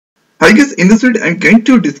Hi guys, in this video I'm going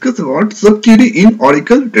to discuss about subquery in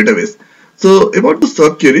Oracle database. So about the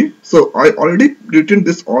subquery, so I already written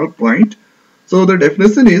this all point. So the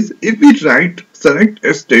definition is if we select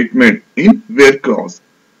a statement in where clause.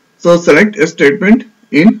 So select a statement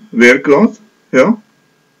in where clause here,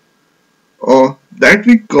 or that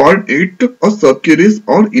we called it a subqueries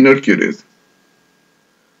or inner queries.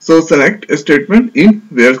 So select a statement in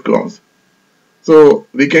where clause. So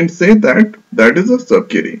we can say that is a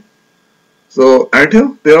subquery. So at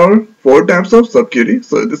here there are four types of subquery.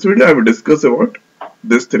 So in this video I will discuss about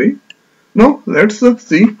these three. Now let's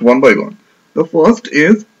see one by one. The first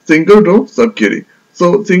is single row subquery.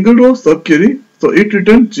 So single row subquery, so it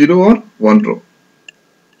returns 0 or 1 row.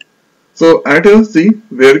 So at here see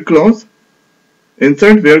where clause,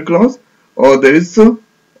 inside where clause, or there is a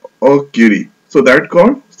query. So that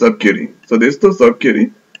called subquery. So this is the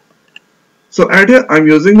subquery. So at here I'm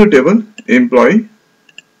using the table employee.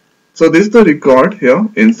 So this is the record here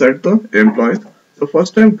inside the employees. So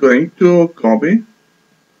first I'm going to copy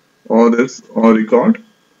all this or record.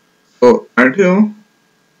 So and here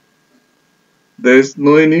there is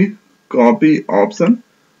no any copy option.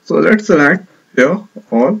 So let's select here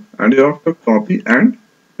all and you have to copy and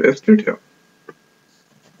paste it here.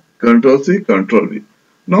 Ctrl C, Ctrl V.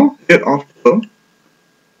 Now here after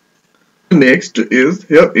next is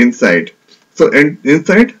here inside. So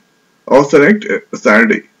inside or select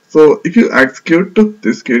Saturday. So if you execute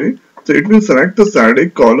this query, so it will select the Saturday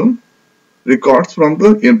column records from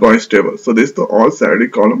the employees table. So this is the all Saturday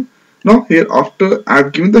column. Now here after I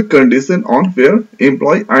have given the condition on where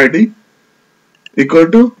employee ID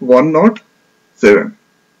equal to 107.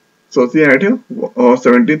 So see right here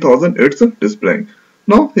 17,000 it's displaying.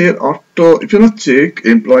 Now here after if you want to check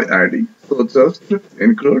employee ID, so just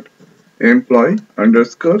include employee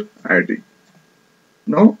underscore ID.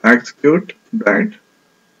 Now execute that.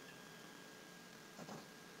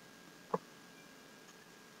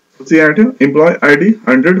 See at here employee ID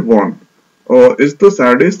 101 is the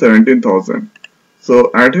Saturday 17,000.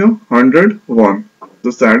 So at here 101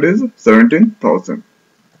 the Saturday is 17,000.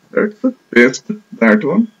 Let's paste that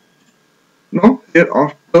one. Now here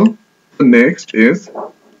after the next is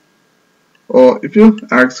if you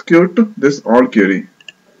execute this all query.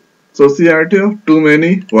 So see at here too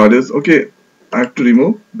many values. Okay, I have to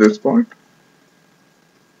remove this part.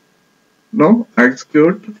 Now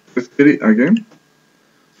execute this query again.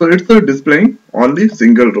 So it's displaying only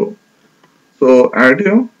single row. So add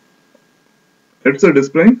here, it's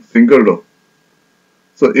displaying single row.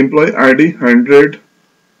 So employee ID 100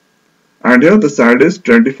 and here the Saturday is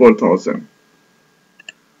 24,000.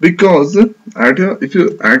 Because add here if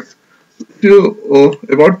you ask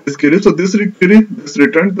about this query, so this query this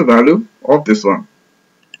returns the value of this one.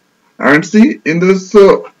 And see in this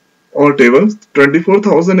all tables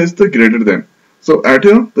 24,000 is the greater than. So add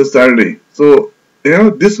here the Saturday. So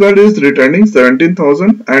here this value is returning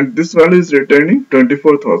 17,000 and this value is returning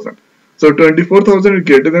 24,000. So 24,000 is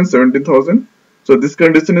greater than 17,000. So this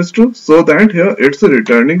condition is true. So that here it's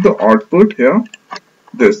returning the output here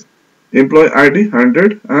this employee ID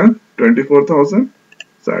 100 and 24,000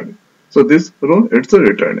 salary. So this row it's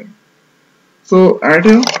returning. So add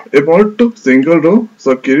here about single row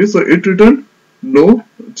subquery. So it return no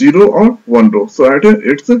 0 or 1 row. So add here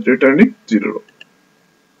it's returning 0 row.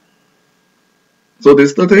 So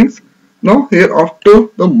this is the things. Now here after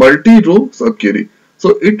the multi-row subquery. So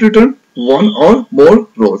it return one or more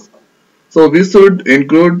rows. So we should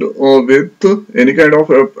include with any kind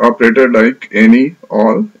of operator like any,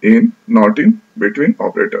 all, in, not in, between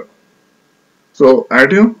operator. So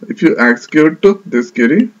add here if you execute this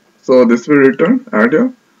query. So this will return add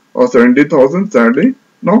here or 70,000 Saturday.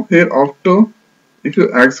 Now here after if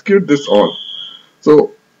you execute this all.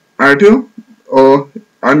 So add here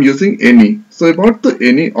I'm using any. So about the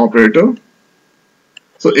any operator.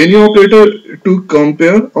 So any operator to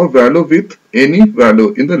compare a value with any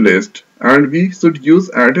value in the list, and we should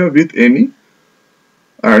use add here with any.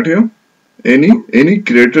 Add here any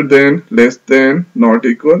greater than, less than, not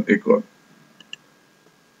equal, equal.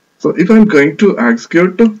 So if I'm going to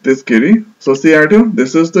execute this query, so see add here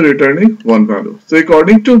this is the returning one value. So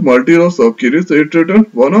according to multi-row subquery, so it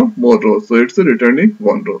returns one or more rows. So it's returning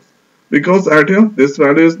one row. Because at here this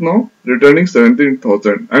value is now returning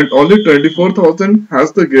 17,000 and only 24,000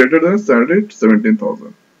 has the greater than salary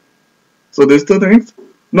 17,000. So this is the things.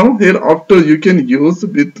 Now here after you can use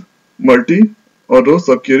with multi or row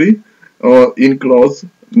subquery in clause,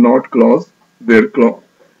 not clause, where clause,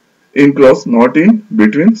 in clause, not in,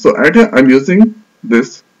 between. So at here I'm using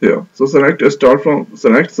this here. So select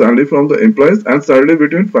salary from the employees and salary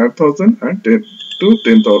between 5,000 and 10 to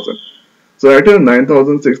 10,000. So at here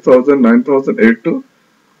 9,000, 6,000, 9,000, 8,000.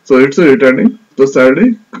 So it's returning the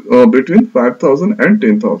salary between 5,000 and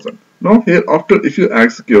 10,000. Now here after if you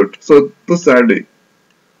execute, so the salary.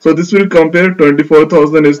 So this will compare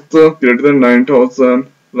 24,000 is the greater than 9,000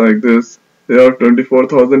 like this. Here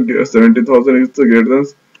 24,000, 17,000 is the greater than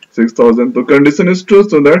 6,000. The condition is true,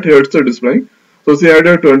 so that here it's a displaying. So see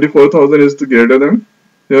here 24,000 is the greater than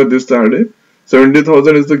here this salary.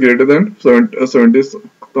 70,000 is the greater than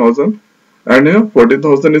 70,000, and here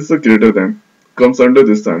 40,000 is the greater than comes under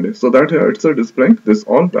this salary. So that here it's a displaying this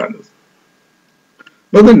all values.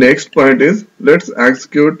 Now the next point is let's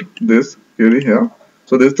execute this query here.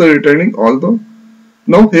 So this is the returning all the.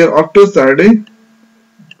 Now here after salary.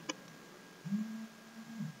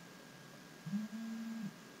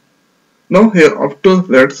 Now here after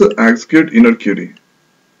let's execute inner query.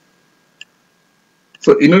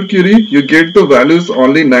 So inner query you get the values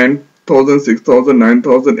only 9,000, 6,000,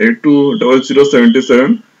 9,000,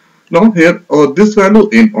 82,0077. Now here this value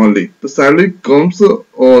in only the salary comes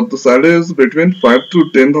the salary is between 5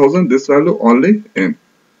 to 10,000, this value only in.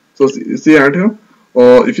 So see at here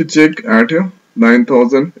if you check at here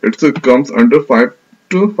 9,000 it comes under 5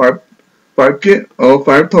 to 5k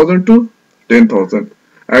 5,000 to 10,000.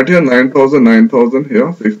 At here 9,000, 9,000,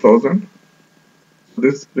 here 6,000.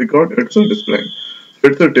 This record it's a display.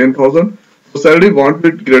 It's a 10,000. So salary won't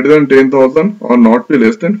be greater than 10,000 or not be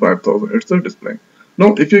less than 5,000. It's a display.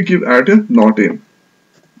 Now if you give at here not in,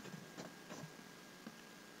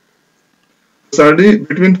 salary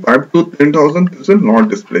between 5 to 10,000 this will not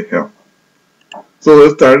display here. So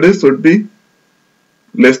the salary should be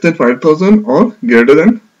less than 5,000 or greater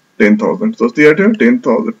than 10,000. So see at here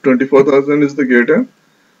 10,000, 24,000 is the greater,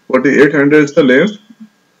 4,800 is the less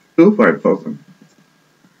to 5,000.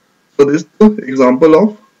 So this is the example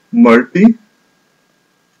of multi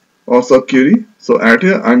or subquery. So at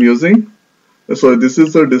here I am using, so this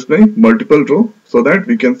is the display multiple row, so that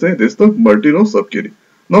we can say this is the multi-row subquery.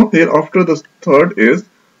 Now here after the third is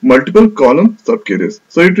multiple column subqueries.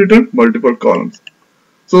 So it returns multiple columns.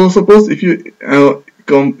 So suppose if you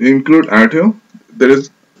include at here, there is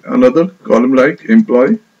another column like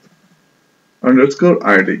employee underscore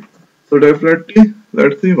ID. So definitely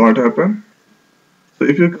let's see what happens. So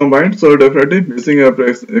if you combine, so definitely missing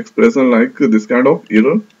expression like this kind of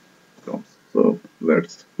error comes. So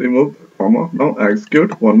let's remove the comma. Now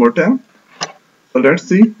execute one more time. So let's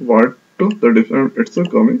see what the different it's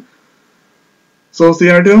coming. So see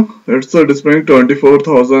at here it's displaying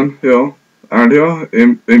 24,000 here and here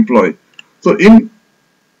employee. So in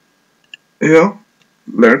here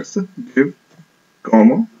let's give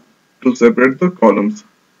comma to separate the columns.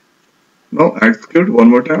 Now execute one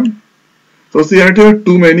more time. So see at here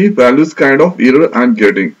too many values kind of error I'm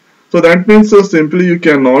getting. So that means simply you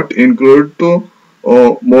cannot include the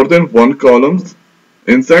more than one columns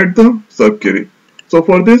inside the subquery. So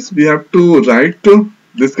for this we have to write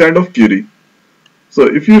this kind of query. So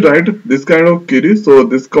if you write this kind of query, so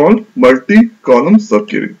this called multi-column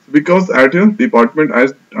subquery, because at here department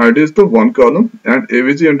ID is the one column and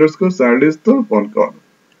avg underscore salary is the one column.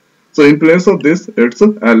 So in place of this it's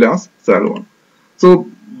a alias sal1. So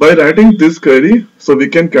by writing this query, so we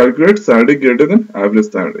can calculate salary greater than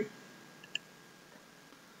average salary.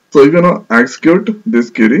 So if you now execute this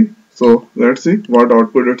query, so let's see what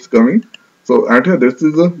output it's coming. So at here this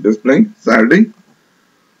is a displaying salary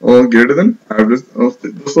greater than average.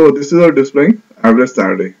 So this is a displaying average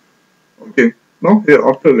salary. Okay. Now here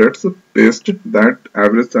after let's paste that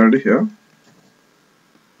average salary here.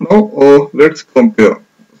 Now let's compare.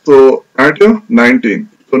 So at here 19.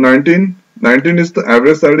 So 19 is the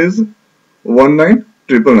average salary is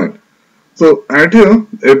 19,999. So at here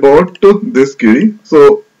about this query,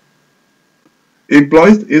 so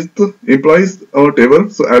employees is the employees table,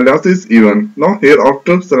 so alias is even. Now here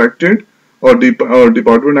after selected or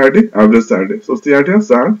department ID average salary. So see at here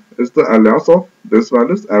sal is the alias of this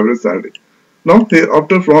value is average salary. Now here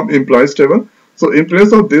after from employees table, so in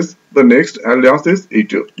place of this the next alias is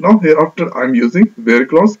E2. Now here after I am using where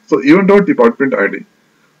clause, so even dot department ID.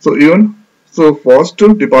 So even so first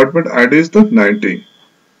department ID is the 90,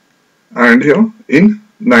 and here in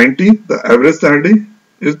 90 the average salary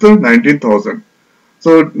is the 19,000.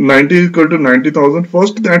 So 90 is equal to 90,000.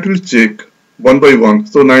 First that will check one by one.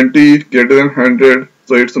 So 90 greater than 100,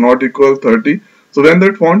 so it's not equal 30. So when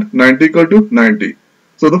that found 90 equal to 90,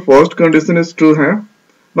 so the first condition is true here.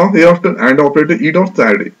 Now here after AND operator E dot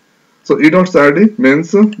salary. So E dot salary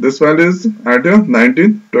means this value is at here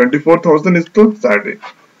 24,000 is the salary.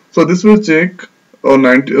 So this will check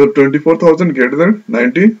 24,000 greater than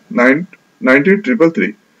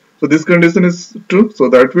 90,333. So this condition is true, so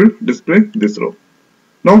that will display this row.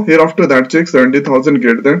 Now here after that check 17,000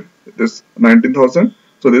 greater than this 19,000.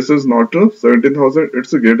 So this is not true. 17,000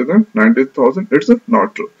 it's greater than 19,000 it's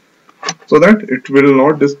not true. So that it will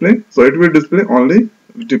not display. So it will display only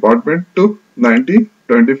department to 90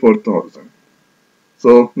 24,000.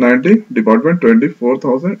 So 90 department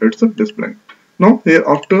 24,000 it's a display. Now here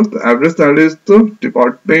after the average salary is the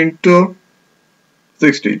department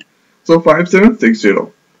 60. So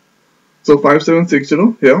 5760. So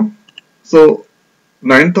 5760 here. So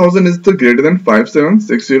 9,000 is the greater than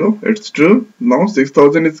 5760. It's true. Now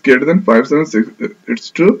 6,000 is greater than 576. It's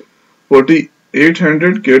true.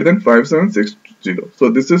 4,800 greater than 5760. So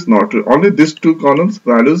this is not true. Only these two columns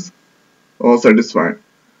values are satisfied.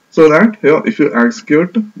 So that here if you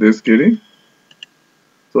execute this query,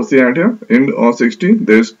 so see at here in 60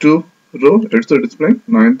 there's two row. It's a display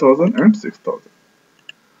 9,000 and 6,000.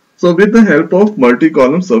 So with the help of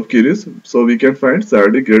multi-column subqueries, so we can find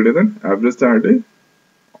salary greater than average salary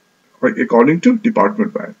according to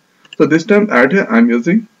department wise. So this time at here I'm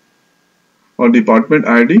using a department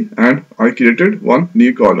ID and I created one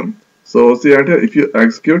new column. So see at here if you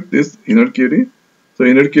execute this inner query, so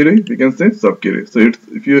inner query we can say subquery. So it's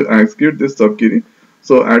if you execute this subquery,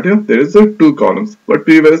 so at here there is a two columns, but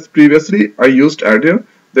previously I used at here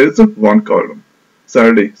there is a one column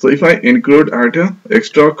salary. So if I include at here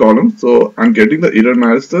extra column, so I'm getting the error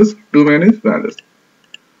messages too many values.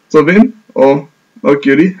 So when a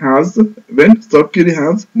query has subquery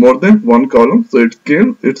has more than one column, so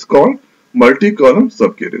it's called multi-column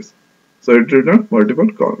subqueries. So it returns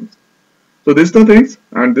multiple columns. So this is the things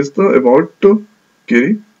and this is the about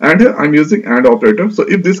query, and here I'm using AND operator. So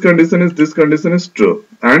if this condition is true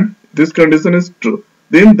and this condition is true,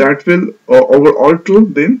 then that will overall true.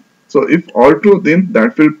 Then so if all true, then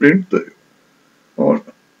that will print the or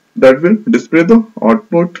that will display the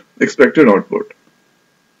output expected output.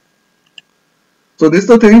 So these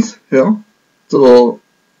are the things here. So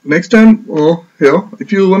next time here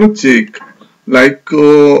if you want to check like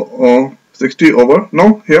 60 over,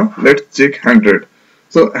 now here let's check 100.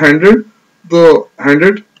 So 100 the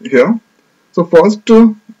 100 here. So first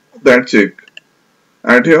that check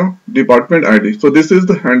and here department ID. So this is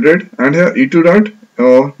the 100 and here E2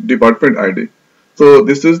 dot department ID. So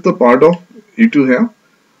this is the part of E2 here.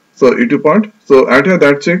 So E2 part. So at here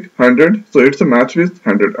that check 100. So it's a match with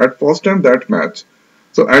 100. At first time that match.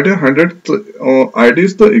 So at a 100 ID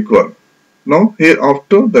is the equal. Now here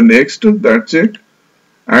after the next that check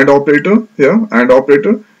and operator here and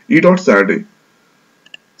operator E dot salary.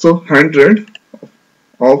 So 100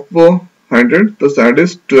 of 100 the salary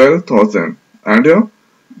is 12,000 and here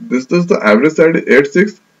this is the average salary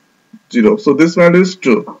 860. So this value is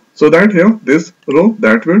true. So that here this row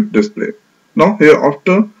that will display. Now here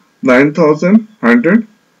after 9,100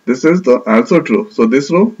 this is the also true. So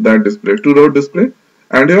this row that display two row display.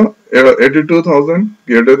 And here 82,000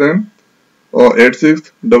 greater than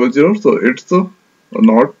 8600, so it's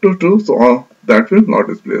not true, so that will not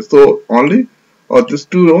display. So only this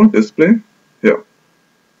two row display here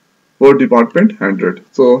for department 100.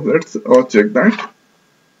 So let's check that.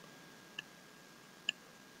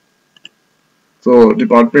 So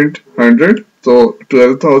department 100, so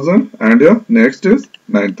 12,000 and here next is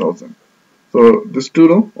 9,000. So this two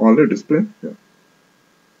row only display here.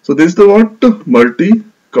 So this is the what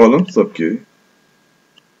multi-column subquery,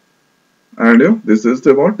 and this is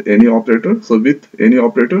the what any operator. So with any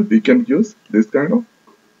operator we can use this kind of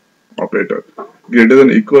operator, greater than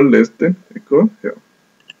equal, less than equal here,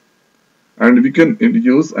 and we can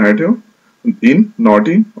use add here in not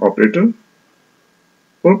in operator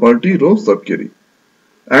for multi-row subquery.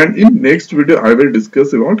 And in next video I will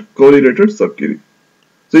discuss about correlated subquery.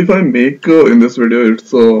 So if I make in this video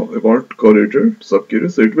it's about correlated subquery,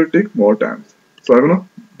 so it will take more times. So I'm gonna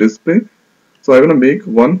display. So I'm gonna make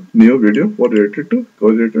one new video for related to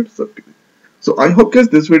correlated subquery. So I hope guys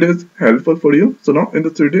this video is helpful for you. So now in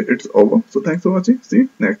this video it's over. So thanks for watching. See you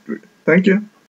next video. Thank you.